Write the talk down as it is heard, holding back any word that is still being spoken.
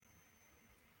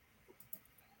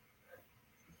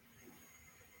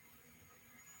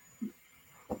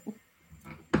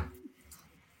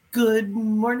Good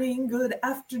morning, good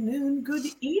afternoon, good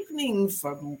evening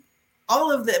from all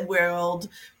of the world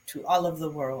to all of the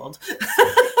world.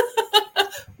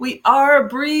 We are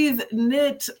Breathe,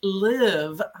 Knit,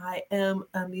 Live. I am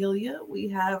Amelia. We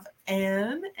have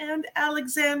Anne and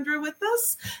Alexandra with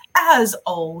us, as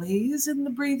always, in the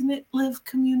Breathe, Knit, Live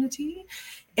community.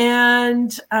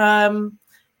 And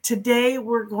today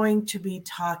we're going to be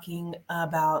talking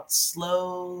about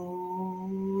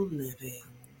slow living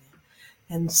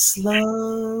and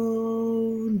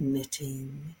slow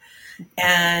knitting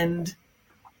and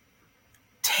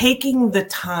taking the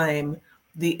time,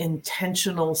 the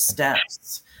intentional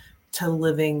steps to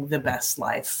living the best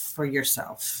life for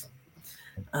yourself.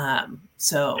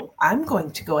 So I'm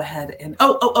going to go ahead and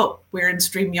we're in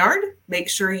StreamYard. Make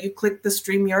sure you click the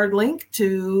StreamYard link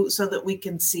so that we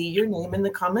can see your name in the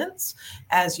comments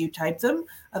as you type them.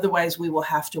 Otherwise, we will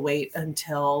have to wait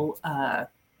until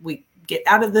we get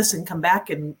out of this and come back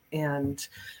and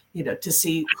to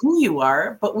see who you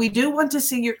are. But we do want to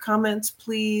see your comments.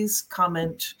 Please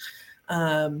comment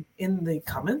in the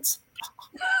comments.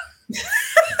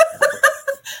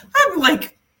 I'm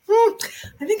like,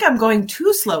 I think I'm going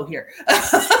too slow here.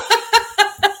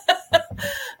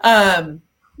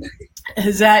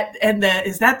 Is that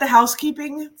the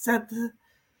housekeeping? I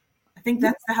think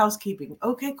that's the housekeeping.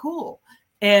 Okay, cool.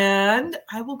 And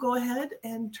I will go ahead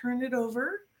and turn it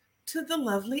over to the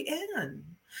lovely Anne.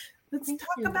 Let's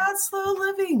talk about slow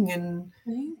living and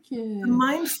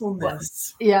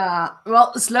mindfulness.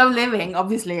 Well, slow living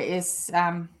obviously is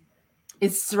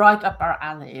it's right up our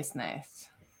alley, isn't it?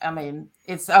 I mean,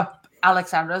 it's up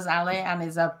Alexandra's alley and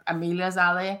it's up Amelia's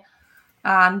alley,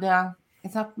 and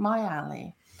it's up my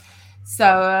alley.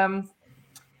 So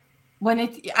when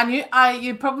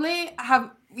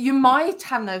you might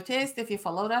have noticed, if you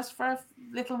followed us for a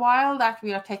little while, that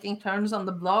we are taking turns on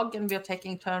the blog and we are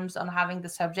taking turns on having the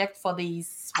subject for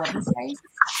these Wednesdays.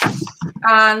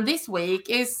 And this week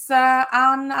is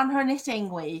Anne and her knitting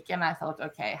week. And I thought,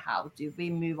 okay, how do we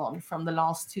move on from the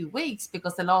last 2 weeks?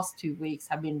 Because the last 2 weeks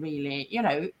have been really,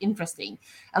 interesting.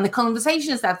 And the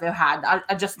conversations that we've had,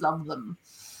 I just love them.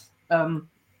 And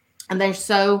they're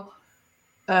so...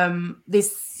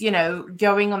 this,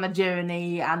 going on a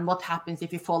journey and what happens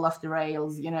if you fall off the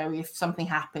rails, if something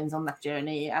happens on that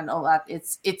journey and all that,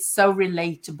 it's so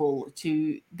relatable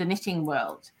to the knitting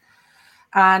world.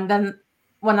 And then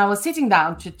when I was sitting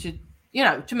down to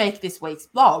make this week's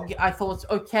blog, I thought,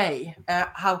 okay,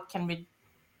 how can we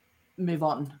move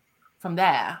on from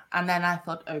there? And then I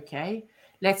thought, okay,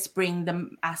 let's bring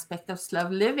the aspect of slow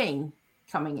living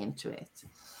coming into it.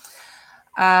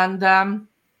 And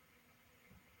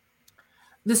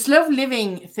the slow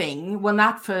living thing, when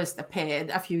that first appeared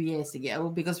a few years ago,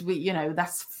 because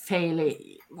that's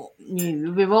fairly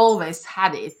new. We've always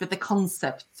had it, but the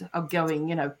concept of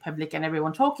going, public and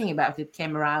everyone talking about it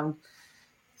came around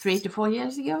 3 to 4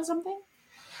 years ago or something.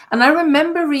 And I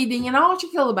remember reading an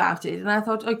article about it, and I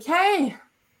thought, okay,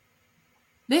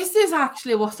 this is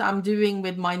actually what I'm doing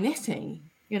with my knitting.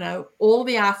 All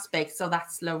the aspects of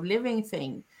that slow living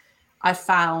thing, I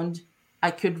found I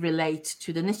could relate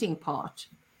to the knitting part,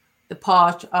 the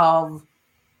part of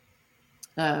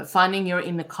finding your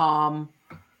inner calm,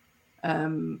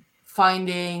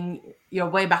 finding your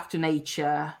way back to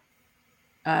nature,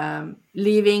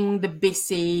 leaving the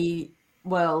busy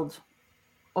world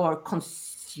or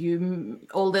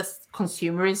all this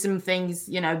consumerism things,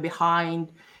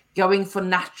 behind, going for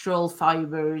natural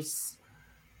fibers,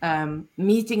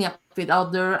 meeting up with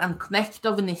other and connect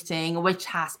over knitting, which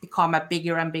has become a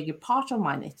bigger and bigger part of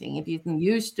my knitting. It didn't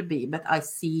used to be, but I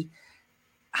see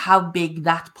how big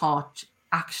that part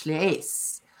actually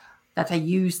is, that I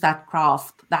use that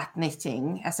craft, that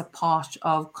knitting, as a part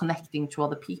of connecting to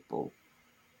other people,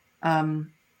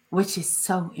 which is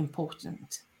so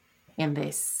important in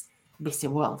this busy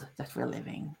world that we're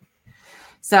living.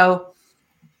 So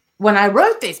when I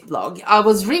wrote this blog, I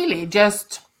was really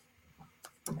just...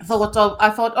 I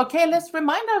thought, okay, let's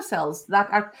remind ourselves that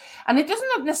and it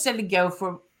doesn't necessarily go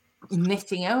for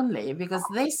knitting only, because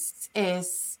this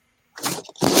is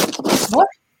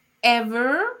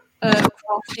whatever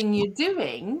crafting you're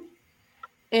doing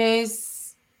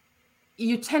is,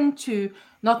 you tend to,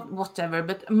 not whatever,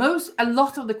 but a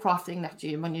lot of the crafting that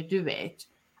when you do it,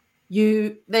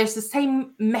 there's the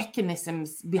same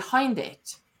mechanisms behind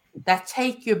it that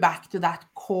take you back to that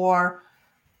core,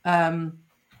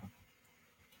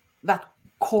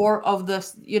 of the,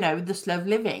 the slow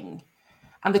living.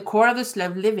 And the core of the slow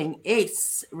living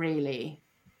is really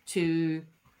to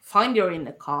find your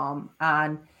inner calm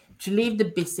and to leave the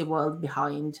busy world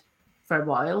behind for a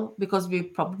while, because we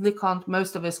probably can't,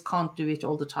 most of us can't do it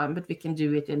all the time, but we can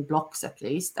do it in blocks at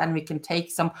least, and we can take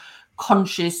some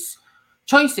conscious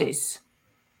choices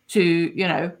to, you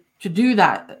know, to do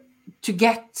that, to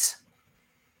get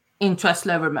into a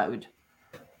slower mode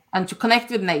and to connect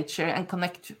with nature and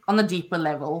connect on a deeper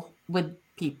level with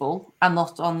people and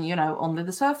not on, you know, only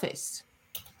the surface.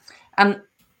 And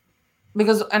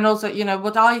because, and also, you know,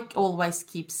 what I always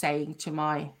keep saying to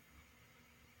my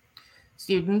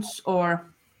students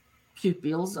or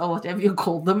pupils or whatever you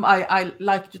call them, I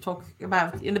like to talk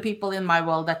about, in the people in my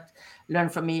world that learn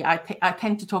from me, I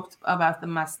tend to talk about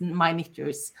them as my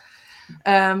knitters.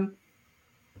 I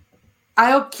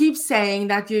keep saying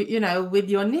that you know, with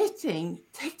your knitting,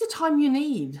 take the time you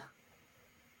need.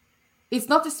 It's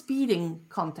not a speeding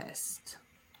contest.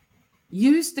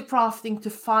 Use the crafting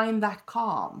to find that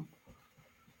calm.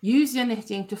 Use your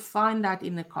knitting to find that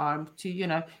inner calm, to, you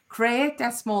know, create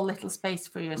that small little space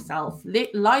for yourself.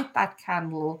 Light that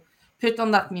candle, put on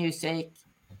that music,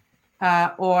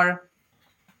 or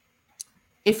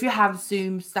if you have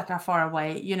Zooms that are far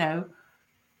away, you know,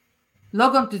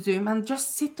 log on to Zoom and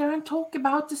just sit there and talk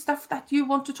about the stuff that you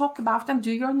want to talk about and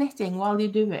do your knitting while you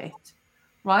do it,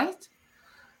 right?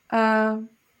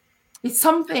 It's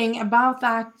something about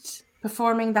that,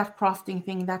 performing that crafting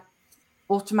thing, that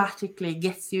automatically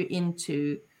gets you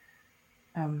into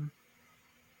the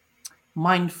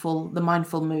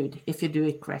mindful mood if you do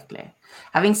it correctly.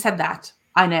 Having said that,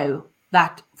 I know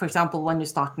that, for example, when you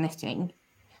start knitting,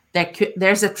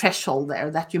 there's a threshold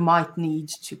there that you might need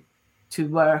to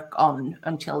work on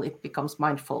until it becomes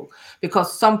mindful,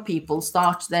 because some people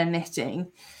start their knitting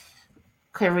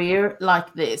career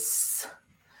like this,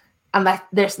 and that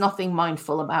there's nothing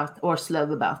mindful about or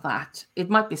slow about that. It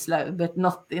might be slow, but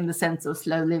not in the sense of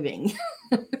slow living.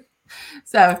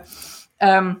 So,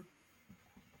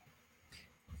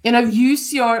 you know,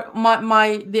 use your,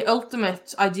 the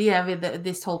ultimate idea with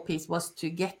this whole piece was to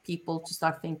get people to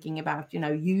start thinking about, you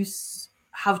know,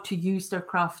 how to use their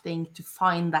crafting to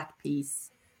find that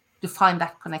peace, to find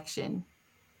that connection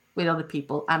with other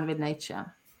people and with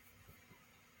nature.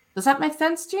 Does that make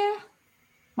sense to you?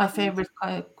 My favorite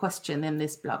question in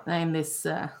this blog, in this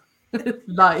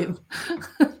live,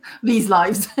 these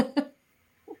lives.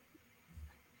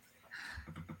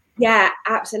 Yeah,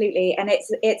 absolutely. And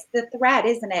it's the thread,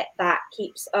 isn't it, that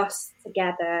keeps us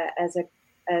together as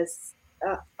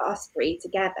us three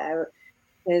together.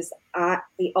 Because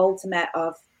the ultimate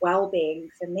of well-being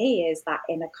for me is that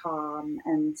inner calm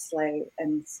and slow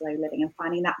living, and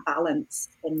finding that balance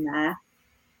in there.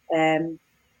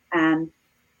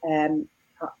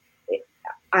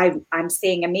 I'm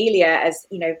seeing Amelia as,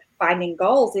 you know, finding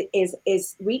goals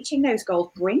is reaching those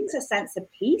goals brings a sense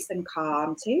of peace and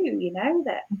calm too. You know,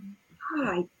 that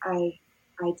I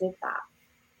did that.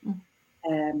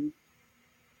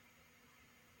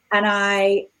 And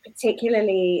I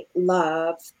particularly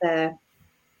love the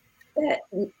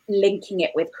linking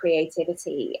it with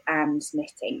creativity and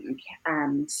knitting,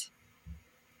 and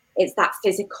it's that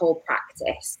physical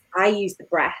practice. I use the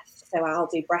breath, so I'll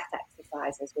do breath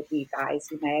exercises with you guys.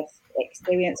 You may have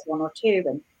experienced one or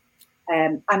two,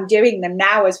 and I'm doing them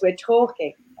now as we're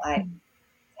talking, like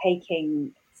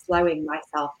slowing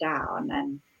myself down,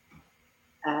 and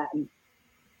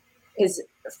because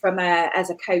as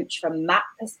a coach from that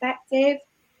perspective,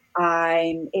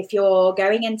 if you're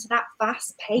going into that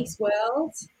fast-paced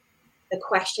world, the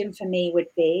question for me would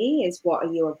be is, what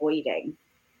are you avoiding?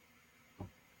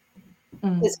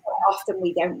 Because quite often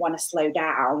we don't want to slow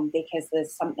down because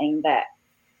there's something that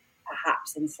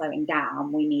perhaps in slowing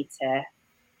down we need to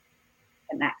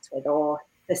connect with, or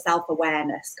the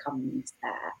self-awareness comes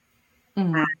there,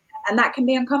 and that can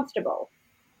be uncomfortable.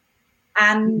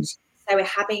 And so we're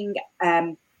having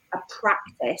a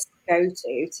practice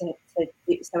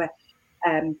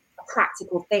a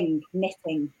practical thing,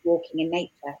 knitting, walking in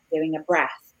nature, doing a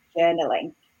breath,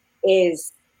 journaling,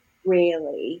 is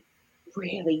really,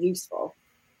 really useful.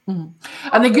 And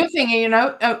the good thing, you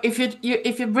know,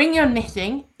 if you bring your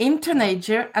knitting into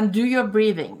nature and do your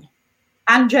breathing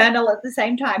and journal at the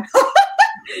same time.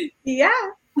 Yeah.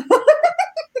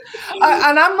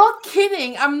 And I'm not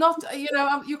kidding. I'm not, you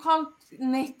know, you can't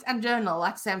knit and journal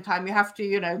at the same time. You have to,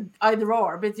 you know, either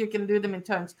or, but you can do them in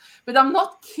turns. But I'm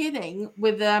not kidding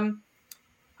with when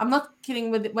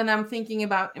I'm thinking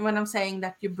about, when I'm saying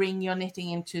that you bring your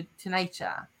knitting into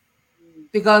nature,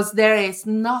 because there is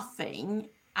nothing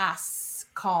as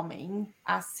calming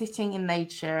as sitting in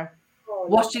nature,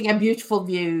 watching a beautiful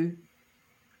view,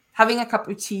 having a cup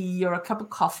of tea or a cup of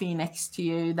coffee next to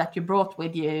you that you brought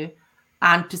with you,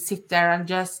 and to sit there and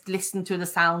just listen to the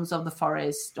sounds of the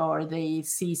forest or the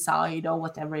seaside or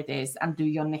whatever it is and do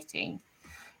your knitting.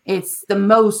 It's the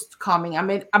most calming. I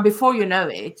mean, and before you know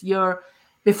it, you're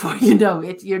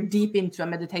deep into a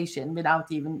meditation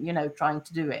without even, trying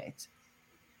to do it.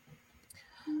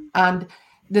 And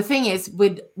the thing is,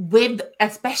 with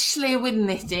especially with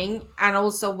knitting and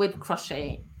also with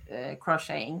crocheting,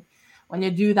 when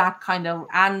you do that kind of,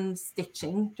 and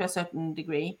stitching to a certain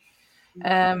degree,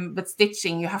 but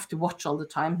stitching you have to watch all the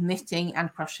time. Knitting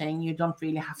and crocheting you don't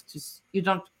really have to.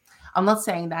 I'm not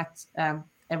saying that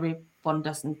everyone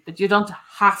doesn't, but you don't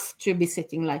have to be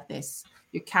sitting like this.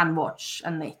 You can watch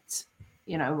and knit,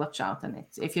 watch out and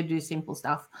knit if you do simple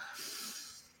stuff.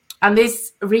 And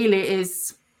this really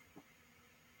is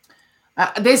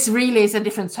a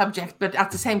different subject, but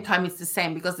at the same time it's the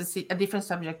same, because it's a different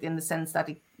subject in the sense that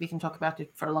we can talk about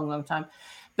it for a long, long time.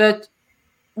 But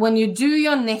when you do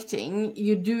your knitting,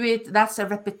 you do it, that's a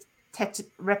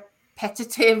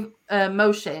repetitive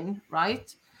motion,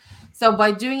 right? So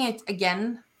by doing it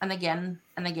again and again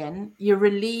and again, you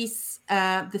release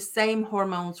the same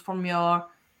hormones from your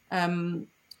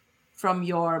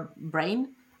brain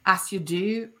as you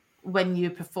do when you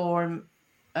perform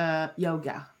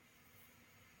yoga.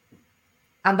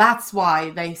 And that's why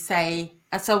they say,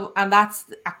 and that's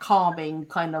a calming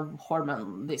kind of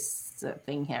hormone, this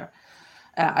thing here.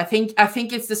 I think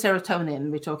it's the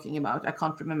serotonin we're talking about. I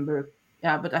can't remember,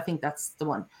 but I think that's the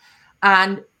one.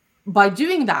 And by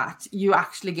doing that, you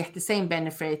actually get the same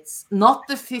benefits, not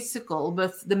the physical,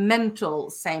 but the mental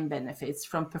same benefits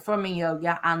from performing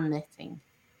yoga and knitting.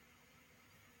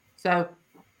 So,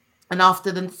 and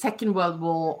after the Second World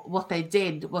War, what they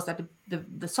did was that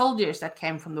the soldiers that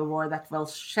came from the war that were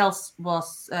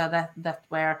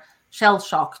shell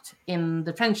shocked in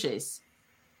the trenches,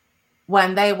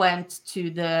 when they went to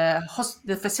the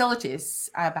facilities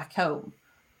back home,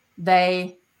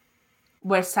 they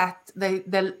were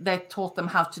they taught them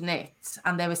how to knit,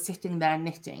 and they were sitting there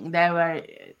knitting. They were,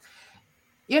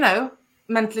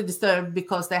 mentally disturbed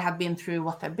because they had been through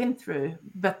what they've been through,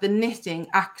 but the knitting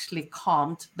actually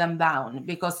calmed them down,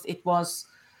 because it was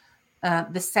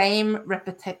the same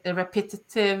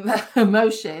repetitive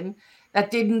motion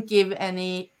that didn't give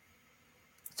any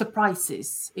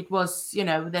surprises. It was,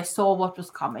 they saw what was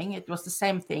coming. It was the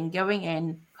same thing: going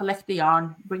in, collect the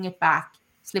yarn, bring it back,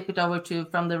 slip it over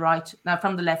from the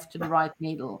left to the right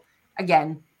needle,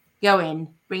 again, go in,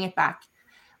 bring it back.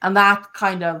 And that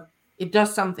kind of, it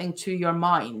does something to your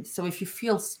mind. So if you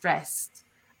feel stressed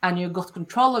and you've got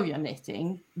control of your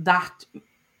knitting, that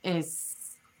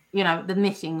is, the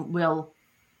knitting will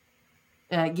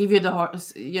give you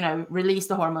release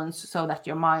the hormones so that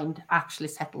your mind actually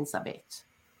settles a bit.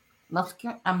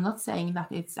 I'm not saying that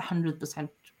it's 100%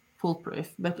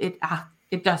 foolproof, but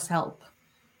it does help.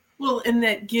 Well, and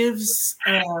that gives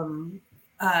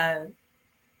the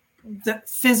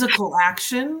physical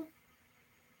action.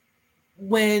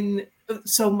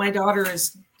 So my daughter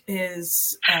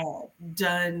is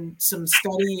done some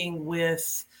studying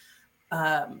with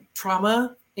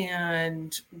trauma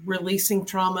and releasing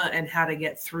trauma and how to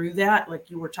get through that. Like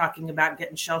you were talking about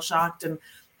getting shell shocked and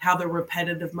how the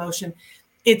repetitive motion,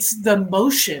 it's the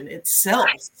motion itself.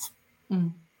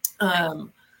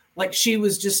 Like she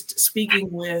was just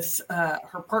speaking with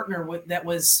her partner that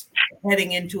was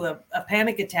heading into a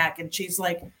panic attack. And she's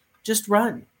like, just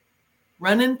run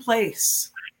in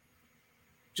place.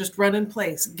 Just run in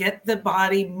place. Get the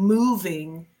body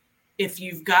moving. If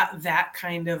you've got that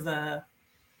kind of a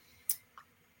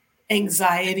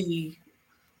anxiety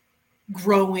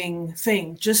growing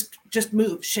thing, just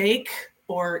move, shake,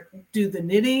 or do the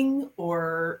knitting,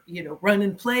 or, run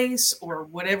in place, or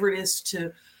whatever it is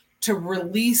to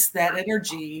release that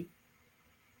energy,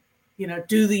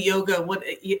 do the yoga,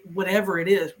 whatever it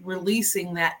is,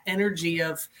 releasing that energy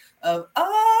of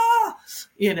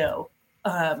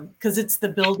because it's the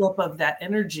buildup of that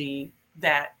energy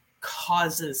that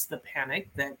causes the panic,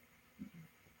 that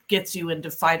gets you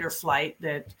into fight or flight,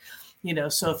 that,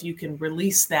 so if you can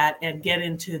release that and get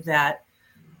into that,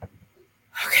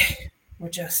 okay, we're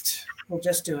just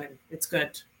doing, it's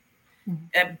good.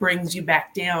 It brings you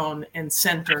back down and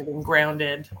centered and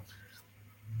grounded.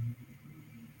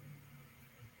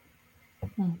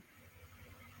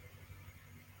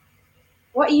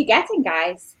 What are you getting,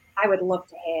 guys? I would love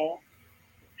to hear.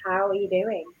 How are you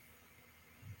doing?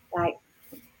 Like,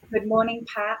 good morning,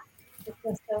 Pat, if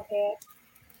you're still here.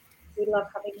 We love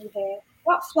having you here.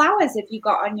 What flowers have you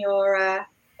got on your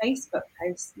Facebook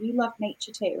post? You love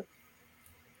nature too.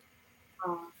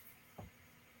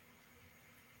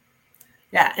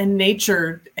 Yeah, and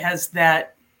nature has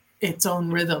its own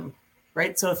rhythm,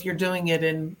 right? So if you're doing it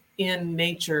in in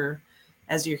nature,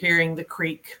 as you're hearing the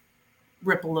creek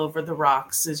ripple over the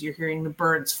rocks, as you're hearing the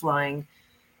birds flying,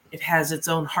 it has its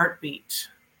own heartbeat.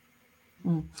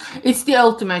 It's the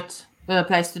ultimate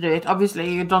place to do it.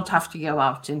 Obviously, you don't have to go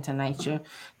out into nature.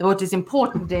 What is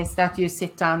important is that you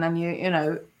sit down and you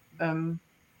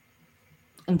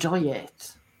enjoy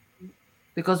it.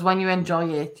 Because when you enjoy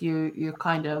it, you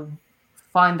kind of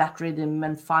find that rhythm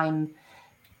and find,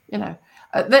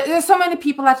 there's so many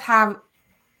people that have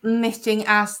knitting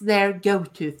as their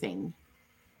go-to thing,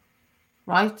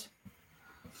 right?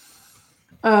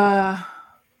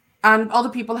 And other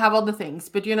people have other things,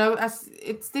 but as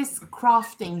it's this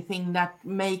crafting thing that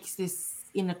makes this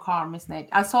inner calm, isn't it?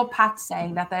 I saw Pat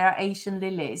saying that they are Asian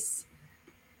lilies.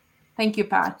 Thank you,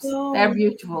 Pat. Oh. They're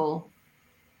beautiful.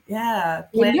 Yeah,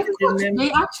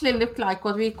 they actually look like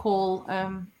what we call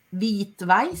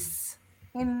hvitveis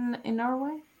in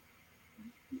Norway.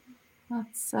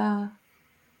 That's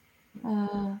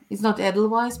it's not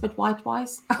edelweiss, but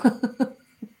whiteweiss.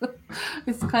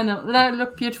 It's kind of, they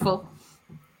look beautiful.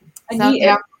 And So,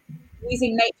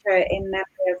 using nature in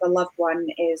memory of a loved one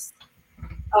is,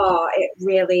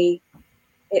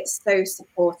 it's so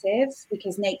supportive,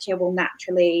 because nature will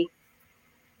naturally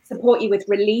support you with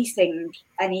releasing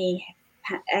any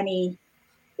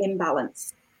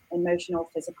imbalance, emotional,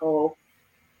 physical,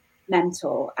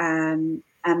 mental, and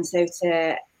so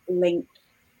to link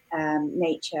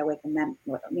nature with a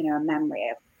memory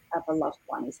of a loved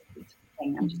one is a beautiful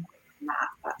thing. I'm just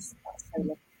that's so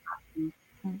lovely.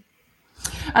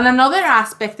 And another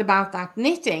aspect about that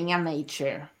knitting and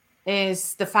nature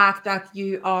is the fact that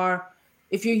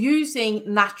if you're using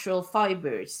natural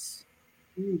fibers,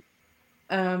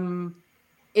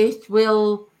 it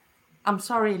will, I'm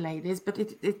sorry, ladies, but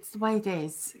it's the way it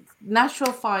is.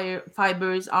 Natural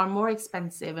fibers are more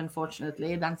expensive,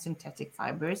 unfortunately, than synthetic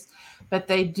fibers, but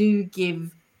they do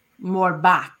give more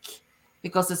back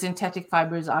because the synthetic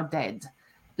fibers are dead.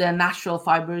 The natural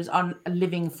fibers are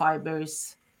living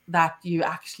fibers that you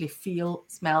actually feel,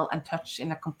 smell, and touch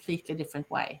in a completely different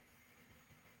way.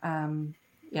 So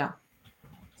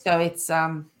it's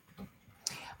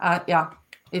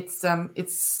it's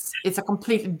a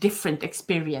completely different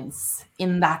experience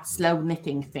in that slow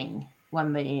knitting thing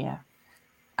and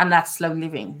that slow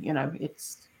living. You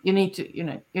need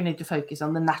to focus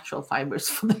on the natural fibers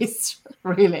for this,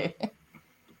 really.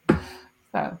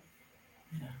 So.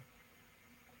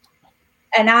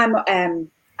 And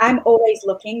I'm always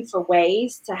looking for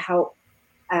ways to help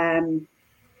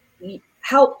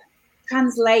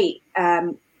translate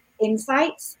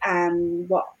insights and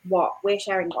what we're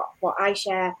sharing, what I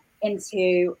share,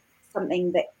 into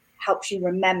something that helps you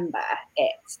remember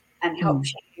it and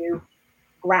helps you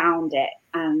ground it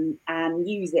and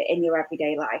use it in your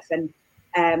everyday life. And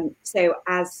so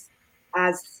as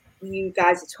you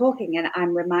guys are talking, and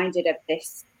I'm reminded of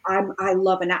this, I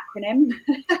love an acronym.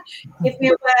 Give me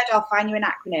a word, I'll find you an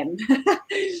acronym.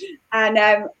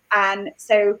 And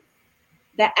so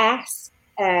the S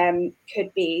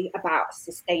could be about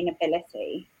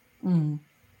sustainability, and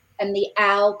the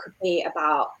L could be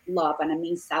about love, and I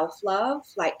mean self-love,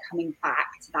 like coming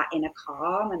back to that inner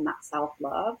calm and that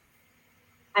self-love.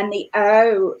 And the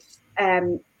O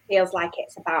feels like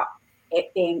it's about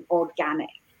it being organic,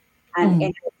 and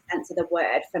in the sense of the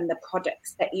word, from the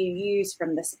products that you use,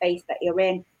 from the space that you're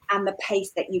in, and the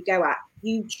pace that you go at.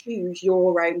 You choose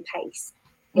your own pace.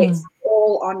 It's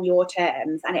all on your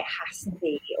terms, and it has to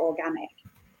be organic.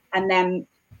 And then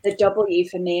the W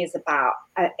for me is about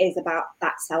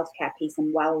that self-care piece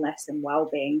and wellness and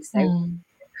well-being. So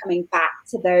coming back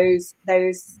to those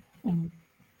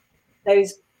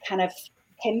kind of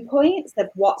pinpoints of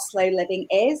what slow living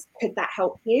is, could that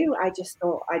help you? I just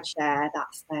thought I'd share.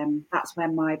 That's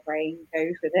where my brain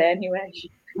goes with it anyway.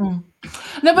 No,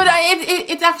 but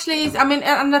it actually is. I mean,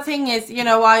 and the thing is,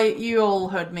 you all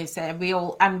heard me say we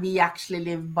actually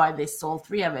live by this, all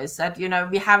three of us, that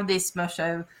we have this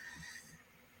motto: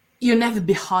 you're never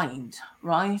behind,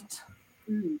 right?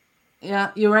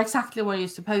 Yeah, you're exactly where you're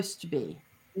supposed to be.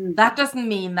 That doesn't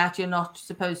mean that you're not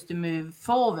supposed to move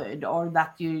forward, or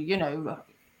that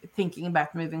thinking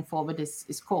about moving forward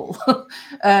is cool,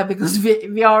 because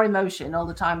we are in motion all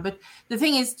the time. But the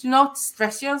thing is to not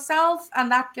stress yourself,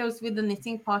 and that goes with the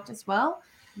knitting part as well.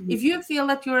 If you feel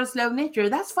that you're a slow knitter,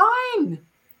 that's fine.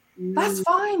 That's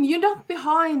fine. You're not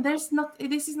behind. This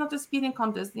is not a speeding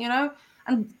contest, and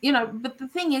but the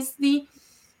thing is,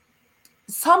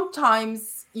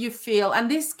 sometimes you feel,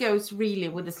 and this goes really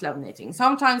with the slow knitting,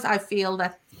 sometimes I feel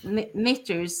that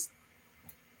knitters,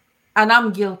 and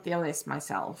I'm guilty of this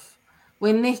myself,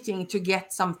 we're knitting to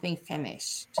get something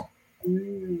finished.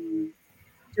 And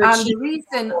the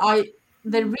reason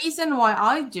the reason why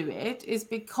I do it is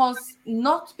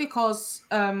not because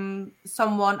I'm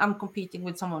competing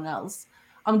with someone else.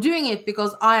 I'm doing it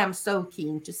because I am so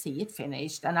keen to see it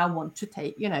finished, and I want to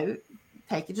take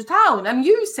it to town and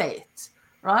use it,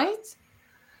 right?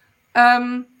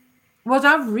 What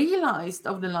I've realized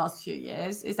over the last few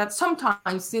years is that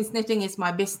sometimes, since knitting is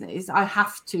my business, I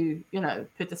have to,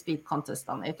 put a speed contest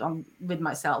on it with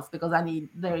myself, because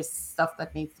there is stuff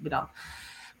that needs to be done.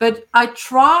 But I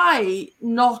try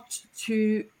not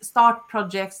to start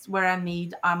projects where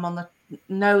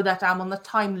know that I'm on a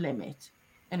time limit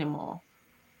anymore,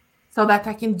 so that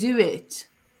I can do it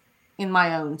in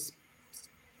my own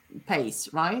pace,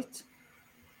 right?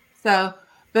 So,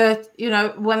 but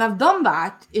when I've done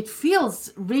that, it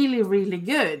feels really, really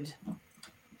good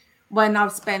when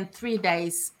I've spent 3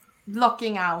 days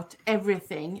blocking out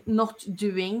everything, not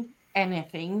doing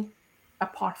anything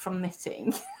apart from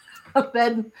knitting.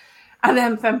 and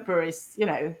then Femper is,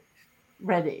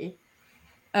 ready.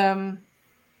 And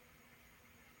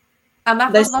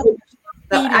that was not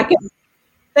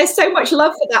there's so much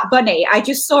love for that bunny. I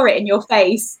just saw it in your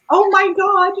face. Oh my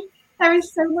God. There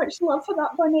is so much love for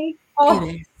that bunny. Oh.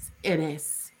 It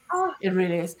is. Oh. It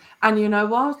really is. And you know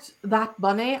what? That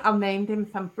bunny, I've named him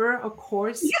Thumper. Of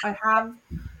course, yeah. I have.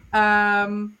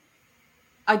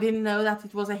 I didn't know that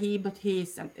it was a he, but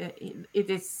it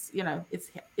is.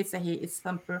 It's a he. It's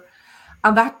Thumper.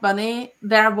 And that bunny,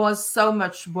 there was so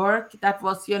much work that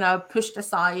was, pushed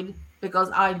aside,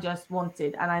 because I just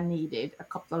wanted and I needed a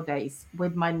couple of days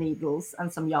with my needles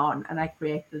and some yarn, and I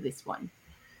created this one.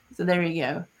 So there you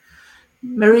go.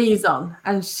 Marie is on,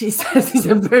 and she says it's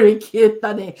a very cute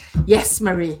bunny. Yes,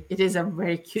 Marie, it is a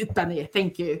very cute bunny.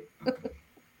 Thank you.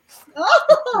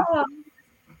 Oh.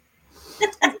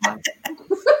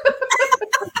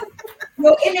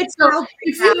 So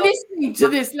if you're listening to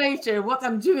this later, what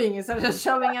I'm doing is I'm just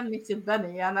showing a knitted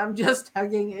bunny, and I'm just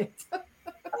hugging it.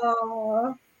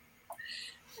 Oh.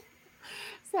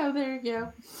 So there you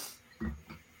go.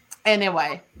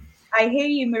 Anyway. I hear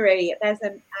you, Marie. There's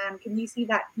can you see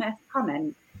that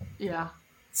comment? Yeah.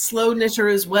 Slow knitter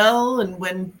as well. And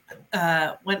when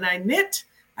I knit,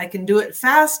 I can do it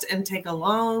fast and take a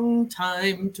long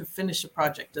time to finish a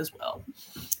project as well.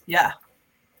 Yeah.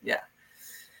 Yeah.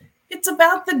 It's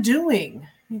about the doing.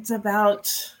 It's about,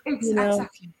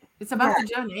 exactly. It's about the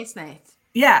journey, isn't it?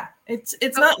 Yeah.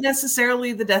 It's not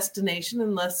necessarily the destination,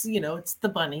 unless, it's the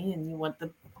bunny and you want the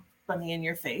bunny in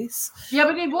your face. Yeah,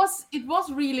 but it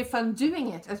was really fun doing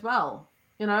it as well,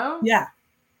 Yeah.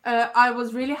 I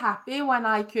was really happy when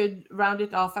I could round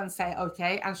it off and say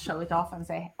okay, and show it off and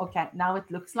say okay, now it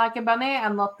looks like a bunny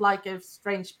and not like a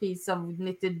strange piece of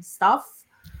knitted stuff.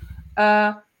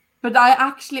 But I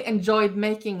actually enjoyed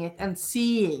making it and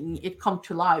seeing it come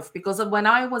to life, because when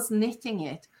I was knitting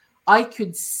it, I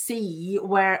could see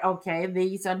where, okay,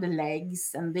 these are the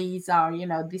legs, and these are,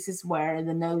 this is where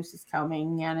the nose is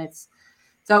coming, and it's,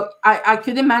 so I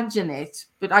could imagine it,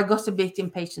 but I got a bit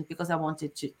impatient because I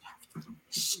wanted to.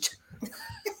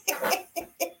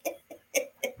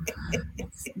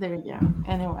 There you go.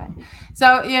 Anyway,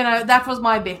 so that was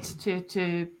my bit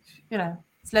to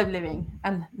slow living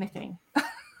and knitting.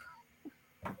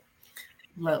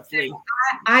 Lovely.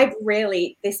 I've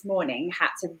really this morning had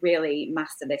to really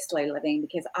master this slow living,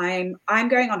 because I'm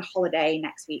going on holiday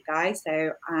next week, guys.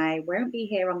 So I won't be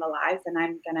here on the lives, and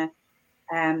I'm gonna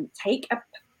take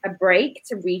a break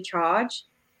to recharge.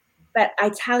 But I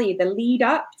tell you, the lead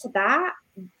up to that,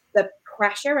 the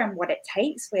pressure and what it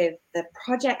takes with the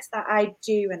projects that I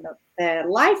do and the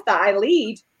life that I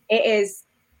lead, it's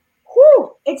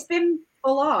been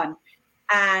full on.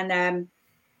 And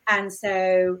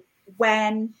so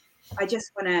when I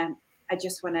just want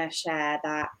to share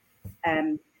that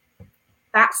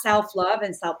that self-love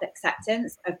and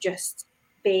self-acceptance of just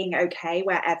being okay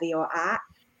wherever you're at,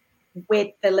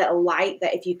 with the little light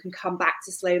that if you can come back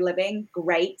to slow living,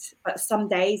 great. But some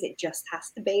days it just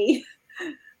has to be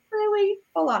really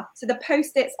full on. So the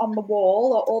post-its on the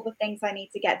wall are all the things I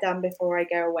need to get done before I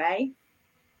go away.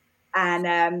 And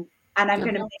I'm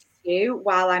going to miss you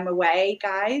while I'm away,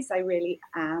 guys. I really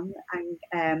am.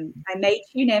 I may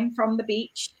tune in from the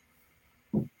beach.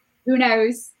 Who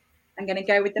knows? I'm going to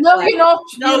go with the flow. flow.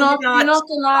 You're not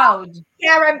allowed.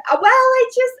 Yeah,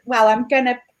 I'm going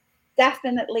to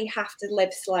definitely have to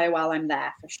live slow while I'm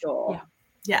there, for sure.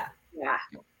 Yeah.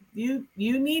 You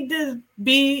need to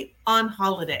be on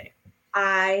holiday.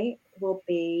 I will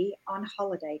be on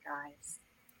holiday, guys.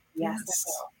 Yes. I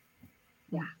will.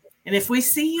 Yeah. And if we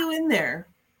see you in there,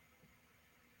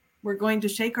 we're going to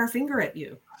shake our finger at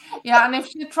you. Yeah, and if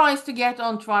she tries to get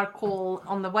onto our call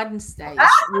on the Wednesday,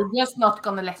 we're just not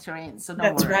going to let her in. So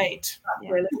don't worry. That's right.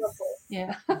 That's really lovely.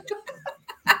 Yeah.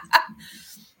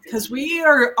 Because we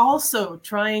are also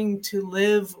trying to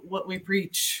live what we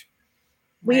preach.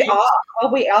 We right? are.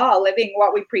 Well, we are living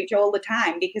what we preach all the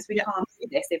time, because we Yeah. can't do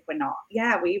this if we're not.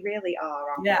 Yeah, we really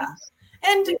are. Aren't Yeah.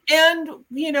 we? And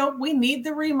you know, we need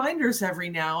the reminders every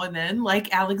now and then.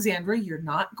 Like Alexandra, you're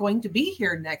not going to be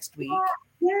here next week.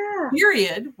 Yeah.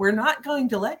 Period. We're not going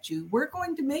to let you. We're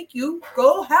going to make you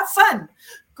go have fun.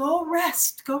 Go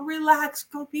rest. Go relax.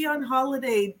 Go be on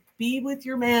holiday. Be with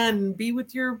your man. Be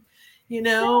with your, you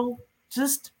know,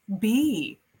 just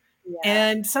be. Yeah.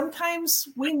 And sometimes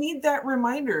we need that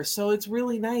reminder. So it's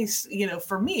really nice, you know,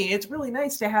 for me, it's really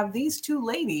nice to have these two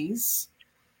ladies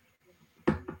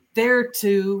there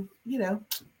to, you know,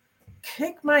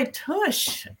 kick my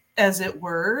tush, as it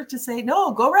were, to say,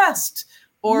 no, go rest.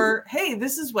 Or, hey,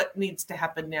 this is what needs to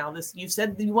happen now. This, you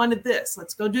said you wanted this.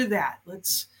 Let's go do that.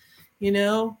 Let's, you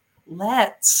know,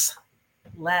 let's.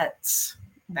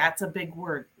 That's a big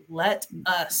word. Let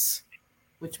us,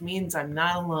 which means I'm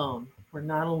not alone. We're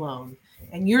not alone.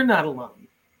 And you're not alone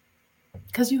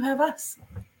because you have us.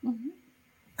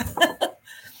 Mm-hmm.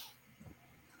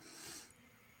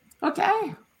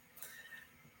 Okay.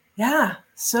 Yeah.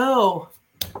 So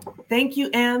thank you,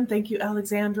 Anne. Thank you,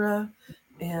 Alexandra.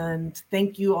 And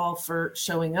thank you all for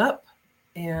showing up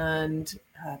and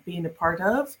being a part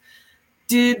of.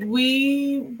 Did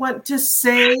we want to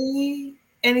say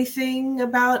anything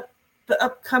about the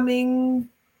upcoming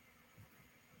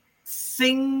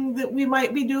thing that we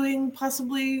might be doing,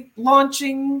 possibly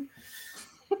launching?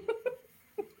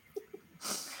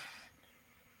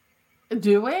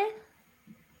 Do we?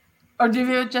 Or do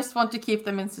we just want to keep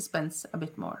them in suspense a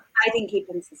bit more? I think keep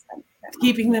in suspense.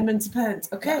 Keeping them in suspense.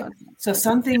 Okay. Yeah. So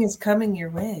something is coming your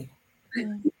way.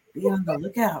 Yeah. Be on the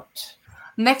lookout.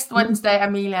 Next Wednesday,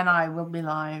 Amelia and I will be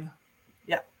live.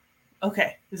 Yeah.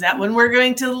 Okay. Is that when we're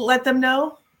going to let them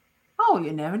know? Oh,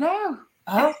 you never know.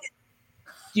 Oh.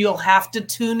 You'll have to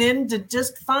tune in to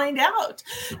just find out.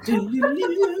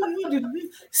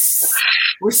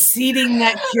 We're seeding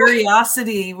that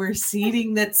curiosity. We're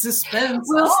seeding that suspense.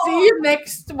 We'll see you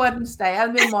next Wednesday,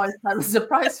 and we might have a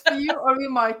surprise for you, or we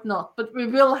might not, but we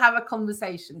will have a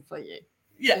conversation for you.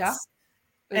 Yes.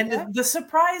 Yeah? And Okay. the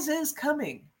surprise is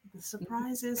coming. The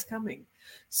surprise is coming.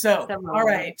 So, Several all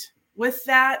right. With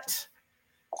that,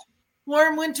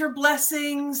 warm winter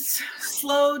blessings,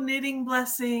 slow knitting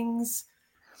blessings,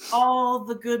 all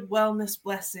the good wellness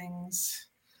blessings.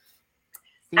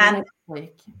 See you And- next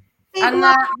week. And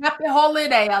happy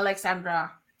holiday,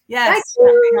 Alexandra. Yes. Thank you.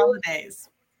 Happy holidays.